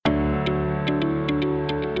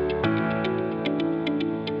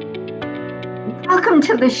Welcome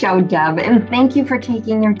to the show, Deb, and thank you for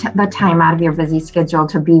taking the time out of your busy schedule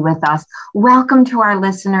to be with us. Welcome to our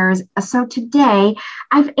listeners. So today,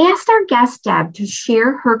 I've asked our guest, Deb, to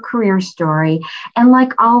share her career story. And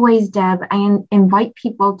like always, Deb, I invite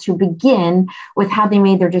people to begin with how they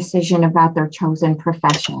made their decision about their chosen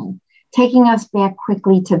profession, taking us back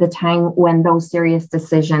quickly to the time when those serious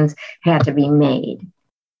decisions had to be made.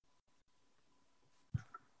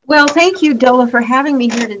 Well, thank you, Dola, for having me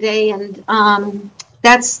here today. And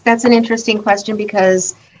that's an interesting question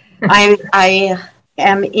because I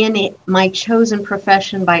am in my chosen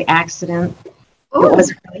profession by accident. Ooh. It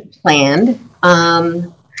wasn't really planned.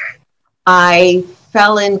 I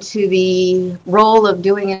fell into the role of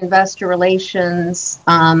doing investor relations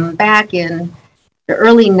back in the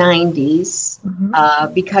early 90s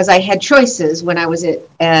because I had choices when I was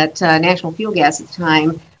at National Fuel Gas at the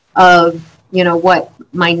time of what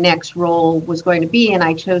my next role was going to be. And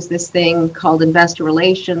I chose this thing called investor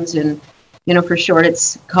relations. And, for short,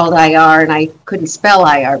 it's called IR. And I couldn't spell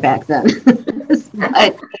IR back then.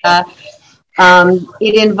 But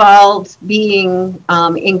it involved being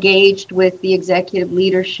engaged with the executive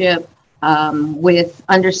leadership, with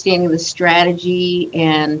understanding the strategy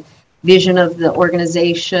and vision of the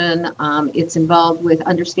organization. It's involved with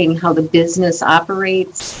understanding how the business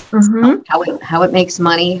operates, how it makes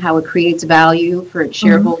money, how it creates value for its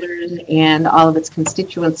shareholders and all of its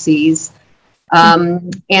constituencies.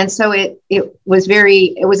 And so it was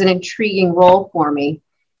an intriguing role for me.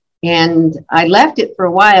 And I left it for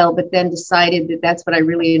a while, but then decided that that's what I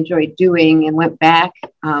really enjoyed doing and went back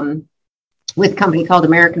with a company called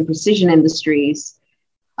American Precision Industries,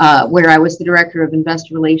 where I was the director of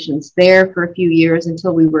investor relations there for a few years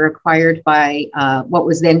until we were acquired by what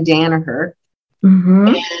was then Danaher.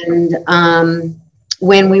 And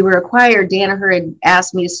when we were acquired, Danaher had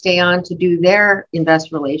asked me to stay on to do their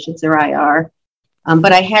investor relations, their IR.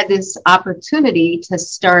 But I had this opportunity to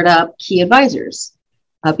start up Key Advisors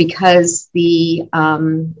because the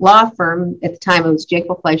law firm at the time, it was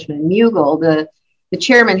Jekyll, Fleischman and Mughal, the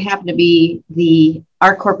chairman happened to be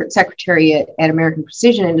our corporate secretary at American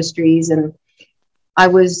Precision Industries. And I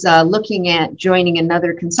was looking at joining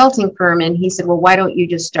another consulting firm. And he said, well, why don't you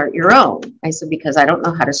just start your own? I said, because I don't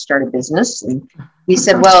know how to start a business. And he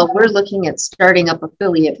said, well, we're looking at starting up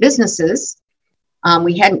affiliate businesses.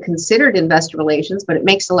 We hadn't considered investor relations, but it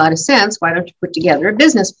makes a lot of sense. Why don't you put together a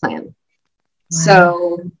business plan? Wow.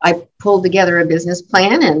 So I pulled together a business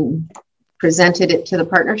plan and presented it to the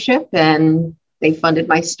partnership, and they funded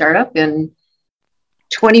my startup, and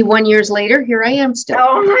 21 years later, here I am still.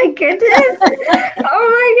 Oh my goodness.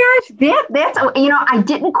 Oh my gosh. That's, I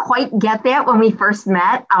didn't quite get that when we first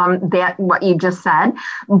met, that what you just said,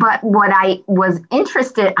 but what I was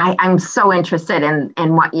I'm so interested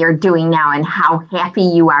in what you're doing now and how happy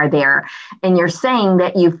you are there. And you're saying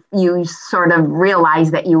that you sort of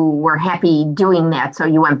realized that you were happy doing that. So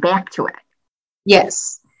you went back to it.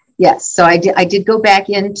 Yes. So I did go back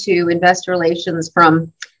into investor relations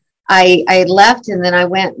from, I had left and then I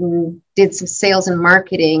went and did some sales and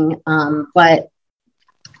marketing. But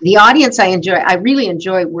the audience I really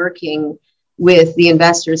enjoy working with the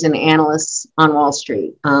investors and analysts on Wall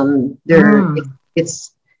Street. You're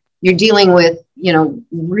dealing with,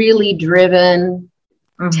 really driven,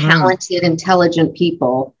 talented, intelligent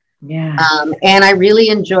people. Yeah. And I really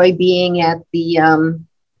enjoy being at the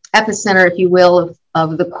epicenter, if you will,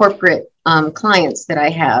 of the corporate clients that I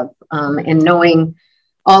have, and knowing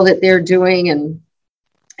all that they're doing and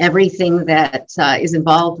everything that is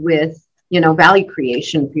involved with, value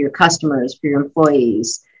creation for your customers, for your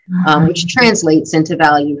employees, which translates into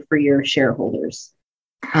value for your shareholders.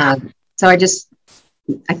 So I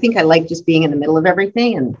think I like just being in the middle of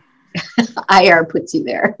everything, and IR puts you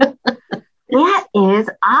there. That is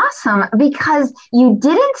awesome, because you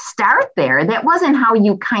didn't start there. That wasn't how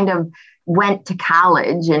you kind of went to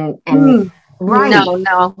college and right.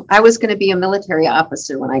 No. I was going to be a military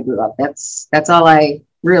officer when I grew up. That's all I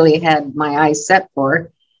really had my eyes set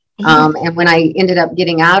for. And when I ended up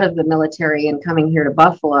getting out of the military and coming here to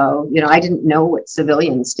Buffalo, I didn't know what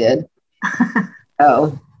civilians did.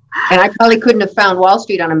 And I probably couldn't have found Wall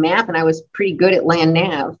Street on a map, and I was pretty good at land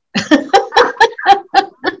nav.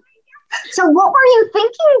 So what were you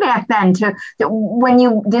thinking back then when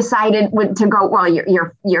you decided to go? Well,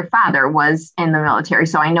 your father was in the military,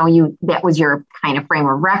 so I know that was your kind of frame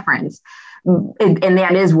of reference. And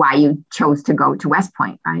that is why you chose to go to West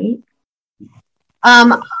Point, right?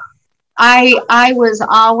 I was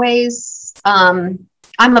always, I'm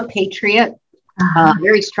a patriot,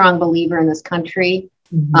 very strong believer in this country,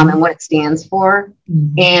 and what it stands for.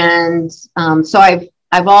 And so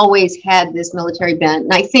I've always had this military bent,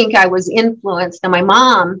 and I think I was influenced. Now, my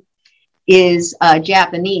mom is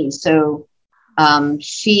Japanese, so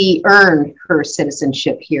she earned her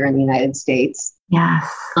citizenship here in the United States.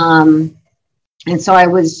 Yes. And so I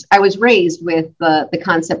was raised with the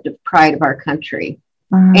concept of pride of our country,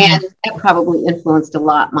 and that probably influenced a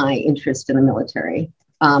lot my interest in the military.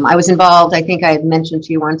 I was involved. I think I had mentioned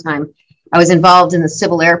to you one time. I was involved in the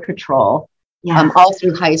Civil Air Patrol all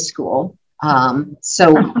through high school.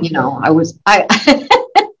 So you know,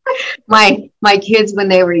 my kids, when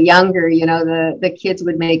they were younger, you know, the kids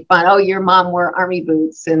would make fun. Oh, your mom wore army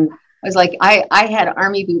boots, and I was like, I had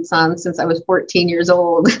army boots on since I was 14 years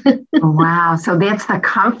old. Wow. So that's the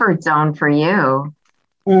comfort zone for you.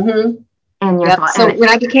 Mm-hmm. And yep. So when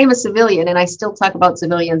I became a civilian, and I still talk about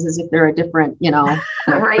civilians as if they're a different, you know.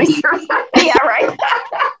 Right. Yeah, right.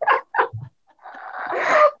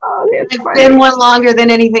 Oh, that's I've been one longer than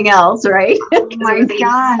anything else, right? Oh my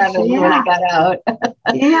gosh. When I got out.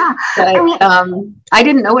 Yeah. But I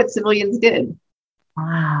didn't know what civilians did.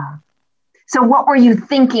 Wow. So what were you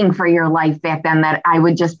thinking for your life back then, that I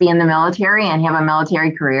would just be in the military and have a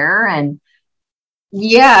military career? And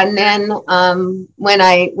yeah, and then when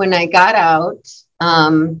I got out,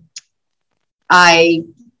 I,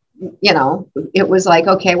 you know, it was like,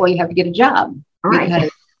 okay, well, you have to get a job, right,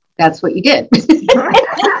 because that's what you did.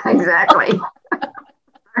 Exactly.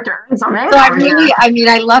 So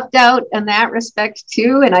I lucked out in that respect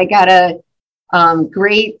too, and I got a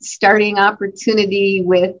great starting opportunity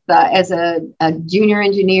with as a junior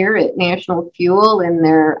engineer at National Fuel in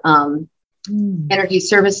their energy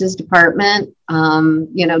services department,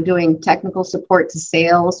 you know, doing technical support to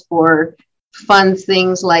sales for fun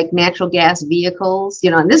things like natural gas vehicles, you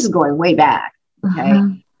know, and this is going way back. Okay.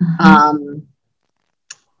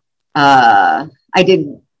 I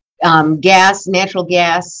did natural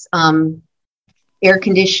gas, air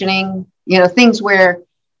conditioning, you know, things where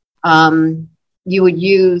you would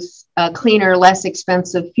use cleaner, less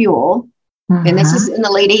expensive fuel. And this is in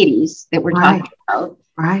the late 80s that we're talking about.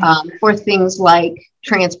 For things like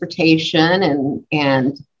transportation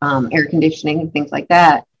and air conditioning and things like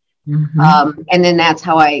that. And then that's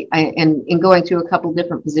how and in going through a couple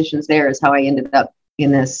different positions there is how I ended up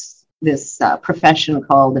in this profession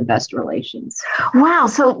called investor relations. Wow.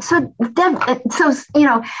 So Deb, you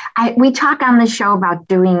know, we talk on the show about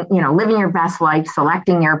doing, you know, living your best life,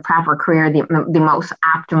 selecting your proper career, the most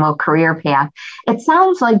optimal career path. It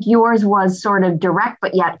sounds like yours was sort of direct,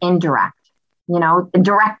 but yet indirect, you know,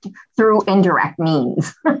 direct through indirect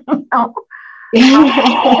means. I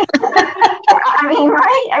mean,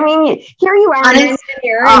 right? I mean, here you are.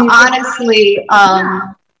 Honestly,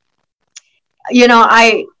 you know,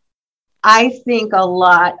 I think a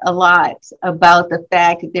lot about the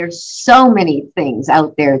fact that there's so many things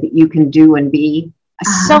out there that you can do and be,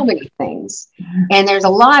 so many things. And there's a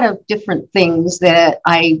lot of different things that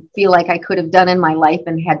I feel like I could have done in my life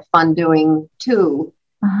and had fun doing too.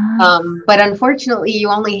 But unfortunately, you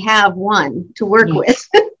only have one to work with.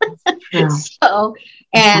 So,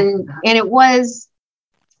 and it was,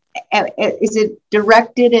 is it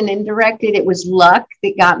directed and indirected? It was luck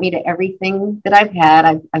that got me to everything that I've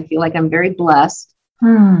had. I feel like I'm very blessed.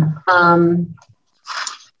 And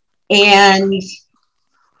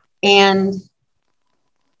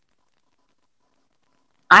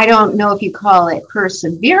I don't know if you call it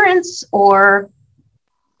perseverance or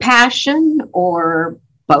passion or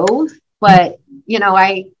both, but you know,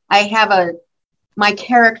 I have my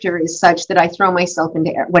character is such that I throw myself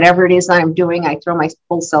into whatever it is that I'm doing. I throw my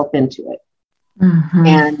full self into it.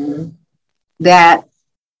 And that,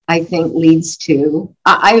 I think, leads to,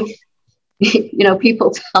 you know,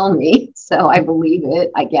 people tell me, so I believe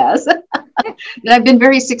it, I guess, that I've been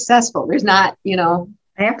very successful. There's not, you know.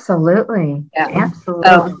 Absolutely. Yeah. Absolutely.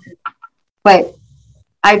 So, but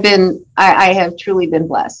I have truly been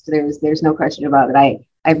blessed. There's no question about it. I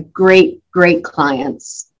have great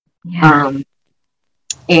clients. Yeah.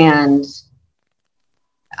 And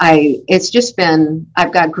it's just been,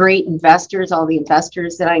 I've got great investors, all the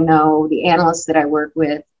investors that I know, the analysts that I work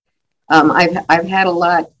with. I've had a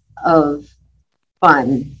lot of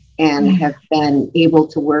fun and have been able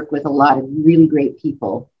to work with a lot of really great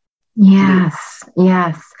people. Yes.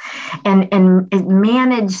 And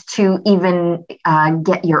managed to even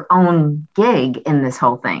get your own gig in this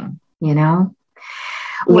whole thing, you know?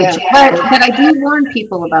 But I do warn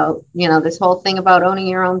people about, you know, this whole thing about owning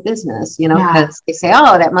your own business, you know, because they say,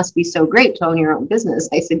 oh, that must be so great to own your own business.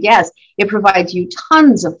 I said, yes, it provides you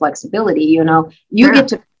tons of flexibility. You know, you get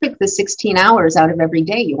to pick the 16 hours out of every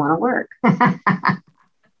day you want to work.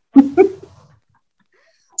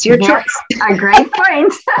 It's your choice. A great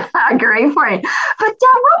point. A great point. But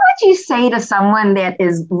say to someone that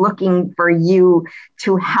is looking for you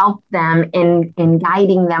to help them in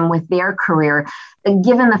guiding them with their career,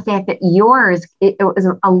 given the fact that yours, it was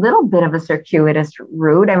a little bit of a circuitous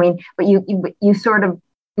route? I mean, but you sort of,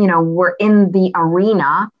 were in the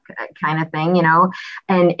arena kind of thing,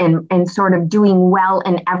 and sort of doing well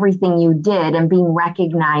in everything you did and being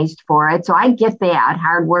recognized for it. So I get that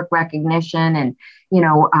hard work recognition and,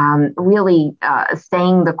 really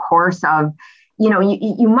staying the course of,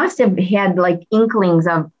 you must have had like inklings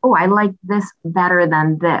of, oh, I like this better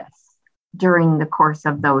than this during the course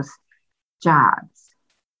of those jobs.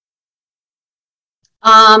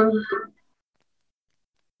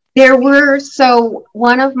 So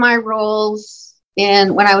one of my roles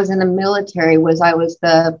when I was in the military was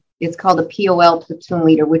it's called a POL platoon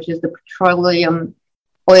leader, which is the petroleum,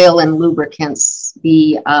 oil, and lubricants,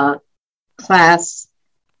 the class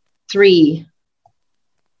 3.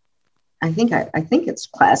 I think it's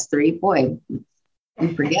class 3. Boy,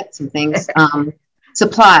 you forget some things.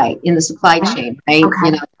 Supply in the supply chain, right?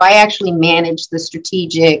 Okay. I actually managed the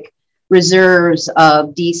strategic reserves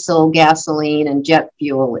of diesel, gasoline, and jet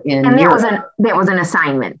fuel in Europe. That was an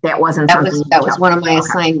assignment. That wasn't that was one of my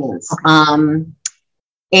assignments. Okay.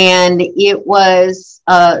 And it was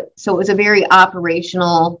so it was a very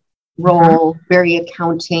operational role, very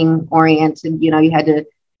accounting oriented. You had to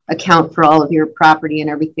account for all of your property and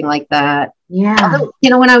everything like that. Yeah.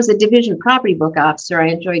 Although, when I was a division property book officer, I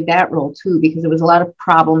enjoyed that role too, because there was a lot of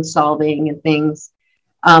problem solving and things.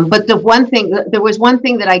 But there was one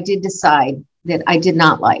thing that I did decide that I did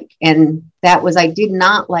not like. And that was, I did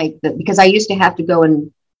not like because I used to have to go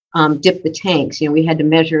and dip the tanks. We had to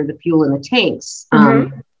measure the fuel in the tanks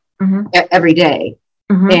every day.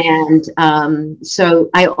 Mm-hmm. And so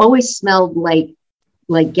I always smelled like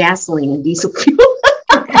gasoline and diesel fuel.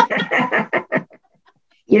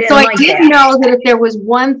 So I did know that if there was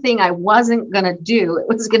one thing I wasn't going to do, it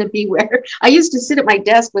was going to be where I used to sit at my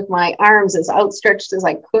desk with my arms as outstretched as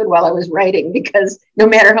I could while I was writing, because no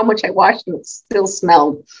matter how much I washed them, it still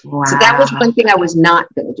smelled. Wow. So that was one thing I was not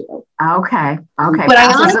going to do. Okay. But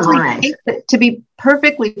I honestly think that, to be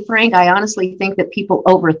perfectly frank, I honestly think that people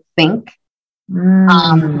overthink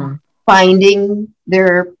finding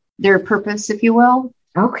their purpose, if you will.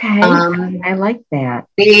 Okay. I like that.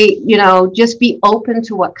 They, just be open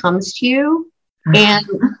to what comes to you and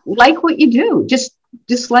like what you do. Just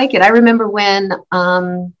like it. I remember when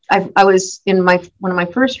I was in one of my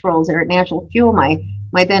first roles there at National Fuel, my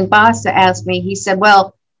then boss asked me, he said,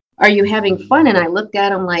 "Well, are you having fun?" And I looked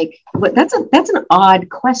at him like, "What? That's an odd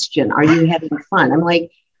question. Are you having fun?" I'm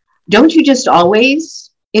like, "Don't you just always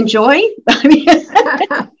enjoy?" I mean,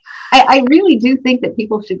 I really do think that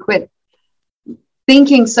people should quit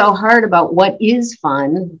thinking so hard about what is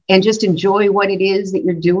fun and just enjoy what it is that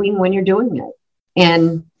you're doing when you're doing it.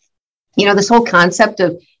 And, this whole concept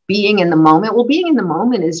of being in the moment, well, being in the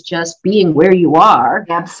moment is just being where you are.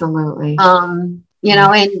 Absolutely. And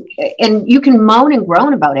you can moan and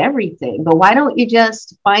groan about everything, but why don't you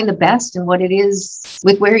just find the best in what it is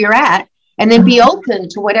with where you're at, and then be open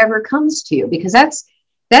to whatever comes to you? Because that's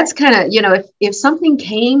kind of, if something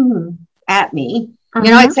came at me,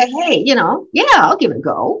 I'd say, hey, I'll give it a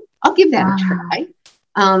go. I'll give that a try.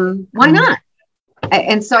 Why not?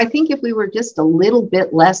 And so I think if we were just a little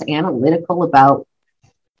bit less analytical about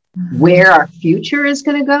where our future is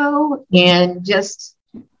going to go and just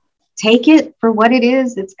take it for what it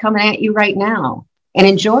is that's coming at you right now and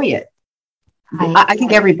enjoy it, I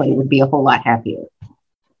think everybody would be a whole lot happier.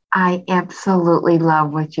 I absolutely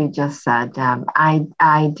love what you just said, Deb.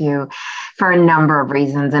 I do, for a number of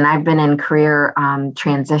reasons. And I've been in career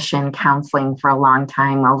transition counseling for a long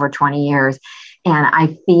time, over 20 years. And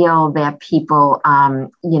I feel that people,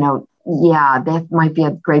 that might be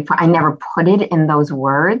a great point. I never put it in those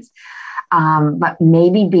words, but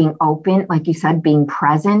maybe being open, like you said, being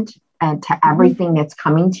present and to everything that's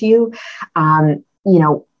coming to you,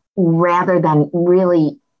 rather than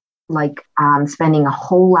really spending a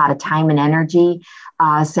whole lot of time and energy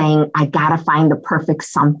saying, I got to find the perfect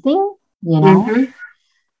something, the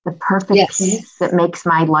perfect piece that makes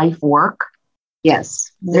my life work.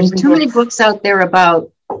 Yes. There's too many books out there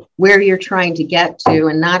about where you're trying to get to,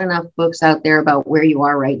 and not enough books out there about where you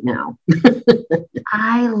are right now.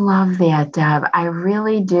 I love that, Deb. I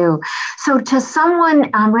really do. So to someone,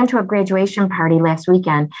 I went to a graduation party last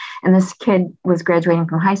weekend, and this kid was graduating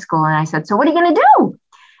from high school. And I said, "So what are you going to do?"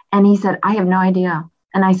 And he said, "I have no idea."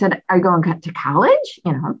 And I said, "Are you going to college?"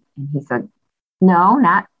 And he said, "No,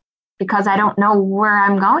 not because I don't know where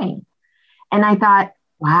I'm going." And I thought,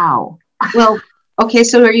 wow. Well, okay,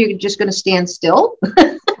 so are you just going to stand still?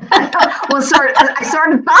 Well, I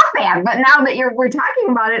sort of thought that, but now that we're talking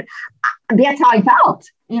about it, that's how I felt.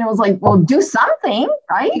 You know, it was like, well, do something,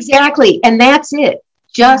 right? Exactly. And that's it.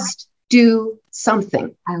 Just do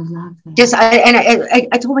something. I love that.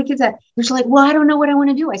 I told my kids that. They're like, well, I don't know what I want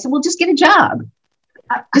to do. I said, well, just get a job.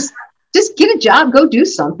 Just get a job, go do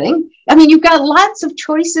something. I mean, you've got lots of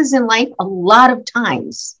choices in life a lot of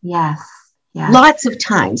times. Yes. Lots of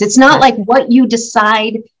times. It's not like what you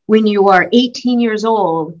decide when you are 18 years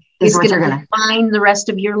old is going to define the rest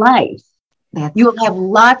of your life. You will have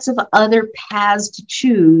lots of other paths to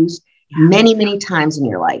choose many, many times in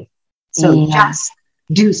your life. So just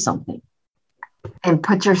do something. And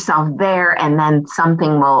put yourself there, and then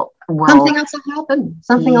something will something else will happen.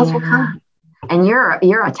 Something else will come. And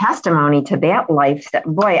you're a testimony to that life.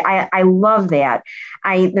 Boy, I love that.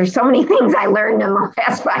 There's so many things I learned in the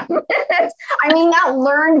last 5 minutes. I mean, not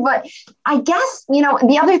learned, but I guess, you know,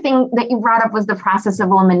 the other thing that you brought up was the process of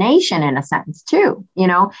elimination in a sense too, you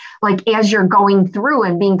know, like as you're going through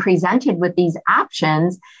and being presented with these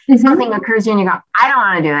options, something occurs to you and you go, I don't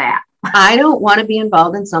want to do that. I don't want to be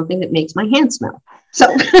involved in something that makes my hands smell. So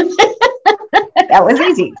that was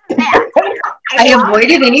easy. I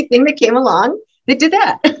avoided anything that came along that did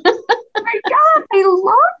that. Oh my God, I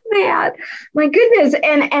love that. My goodness.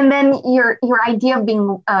 And then your idea of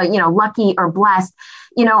being, lucky or blessed,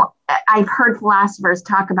 you know, I've heard philosophers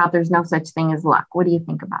talk about there's no such thing as luck. What do you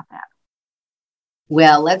think about that?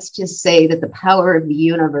 Well, let's just say that the power of the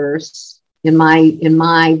universe, in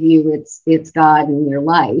my view, it's God in your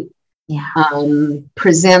life,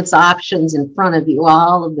 presents options in front of you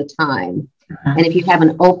all of the time. And if you have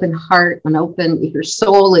an open heart, if your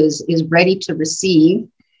soul is ready to receive,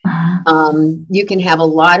 you can have a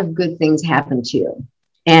lot of good things happen to you,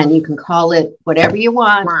 and you can call it whatever you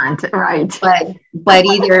want. Right. But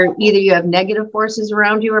either you have negative forces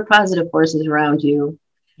around you or positive forces around you.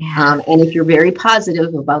 Yeah. And if you're very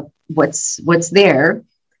positive about what's there,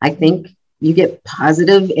 I think you get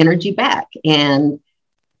positive energy back, and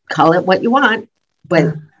call it what you want, but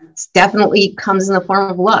it definitely comes in the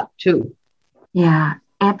form of luck too. Yeah,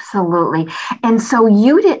 absolutely. And so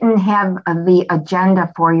you didn't have the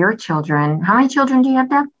agenda for your children. How many children do you have,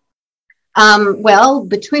 Deb? Well,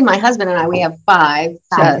 between my husband and I, we have five.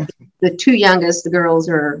 The two youngest, the girls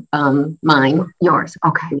are mine. Yours,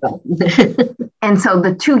 okay. And so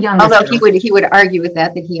the two youngest. Although he would argue with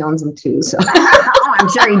that he owns them too. So I'm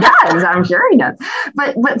sure he does. I'm sure he does.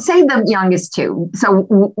 But say the youngest two. So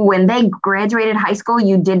when they graduated high school,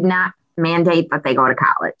 you did not mandate that they go to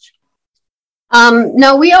college.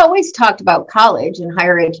 No, we always talked about college and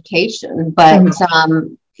higher education, but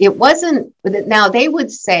it wasn't. Now they would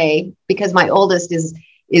say, because my oldest is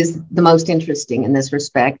the most interesting in this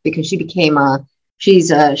respect, because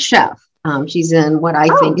she's a chef. She's in what I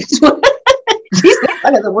think is she's in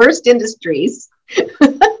one of the worst industries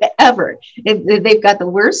ever. They've got the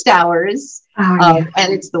worst hours,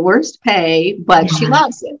 and it's the worst pay, but she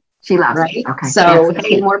loves it. She loves it, right? Okay. So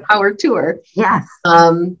hey, more power to her. Yes.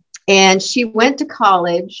 And she went to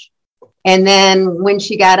college, and then when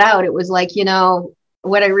she got out, it was like, you know,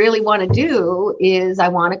 what I really want to do is I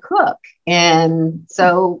want to cook. And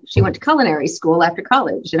so she went to culinary school after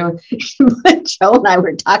college. You know, Joe and I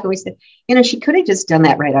were talking. We said, you know, she could have just done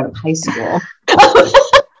that right out of high school.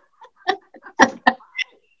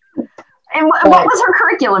 And what was her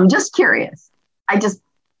curriculum? Just curious.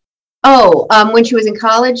 When she was in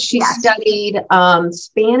college, she studied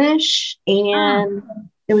Spanish, and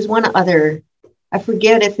there was one other, I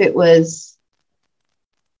forget if it was,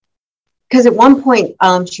 because at one point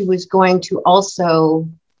she was going to also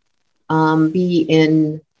be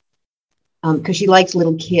in, because she likes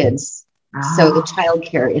little kids. So the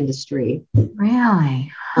childcare industry.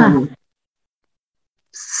 Really?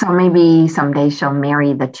 So maybe someday she'll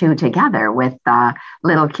marry the two together with the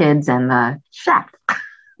little kids and the chef,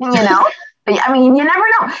 you know? I mean, you never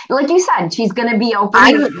know. Like you said, she's going to be open.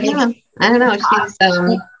 I don't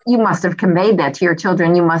know. You must have conveyed that to your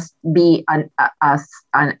children. You must be an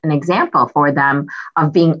example for them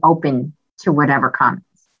of being open to whatever comes.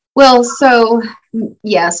 Well, so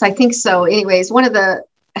yes, I think so. Anyways, one of the,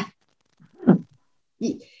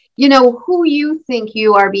 you know, who you think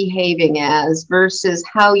you are behaving as versus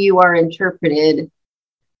how you are interpreted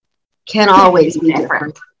can always be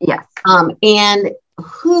different. Yes. And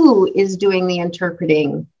who is doing the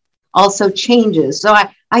interpreting also changes. So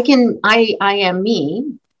I am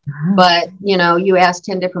me, but you know, you ask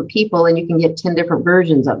 10 different people and you can get 10 different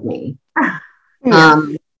versions of me.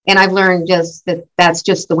 And I've learned just that's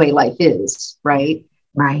just the way life is. Right.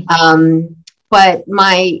 Right. But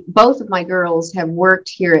both of my girls have worked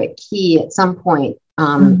here at Key at some point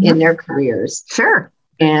in their careers. Sure.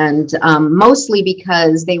 And mostly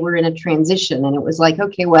because they were in a transition, and it was like,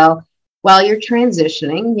 okay, well, while you're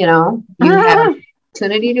transitioning, you know, you have an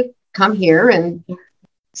opportunity to come here and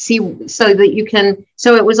see, so that you can,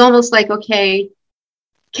 so it was almost like, okay,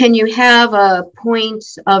 can you have a point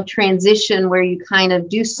of transition where you kind of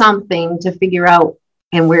do something to figure out,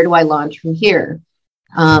 and where do I launch from here?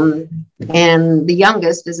 And the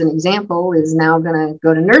youngest, as an example, is now going to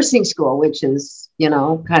go to nursing school, which is, you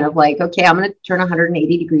know, kind of like, okay, I'm going to turn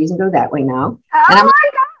 180 degrees and go that way now. Oh and my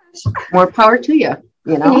gosh. More power to you,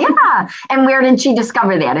 you know? Yeah. And where did she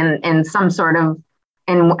discover that? In some sort of,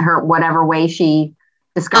 in her, whatever way she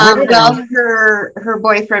discovered it? Well, her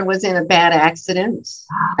boyfriend was in a bad accident,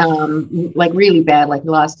 like really bad, like he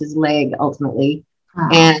lost his leg ultimately. Oh.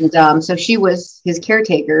 And so she was his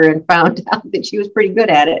caretaker and found out that she was pretty good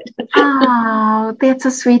at it. Oh, that's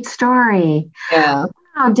a sweet story. Yeah.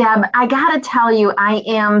 Oh, Deb, I got to tell you, I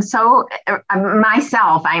am so,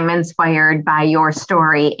 myself, I'm inspired by your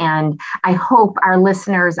story. And I hope our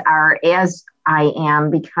listeners are as I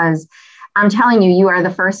am, because I'm telling you, you are the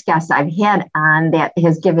first guest I've had on that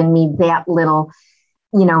has given me that little,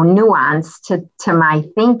 you know, nuance to my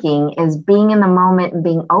thinking, is being in the moment and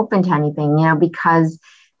being open to anything, you know, because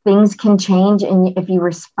things can change. And if you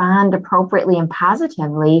respond appropriately and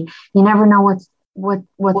positively, you never know what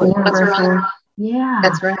the universe is. Yeah,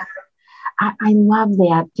 that's right. I love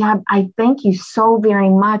that. Deb, I thank you so very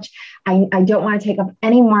much. I don't want to take up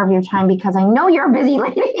any more of your time because I know you're a busy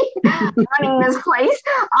lady running this place.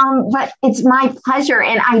 But it's my pleasure,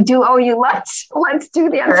 and I do owe you lunch. Let's do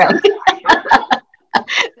that. Right.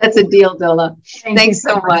 That's a deal, Dola. Thanks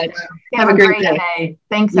so much. Have a great day.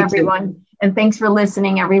 Thanks, you everyone. Too. And thanks for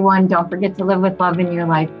listening, everyone. Don't forget to live with love in your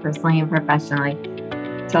life, personally and professionally.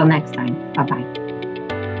 Till next time. Bye-bye.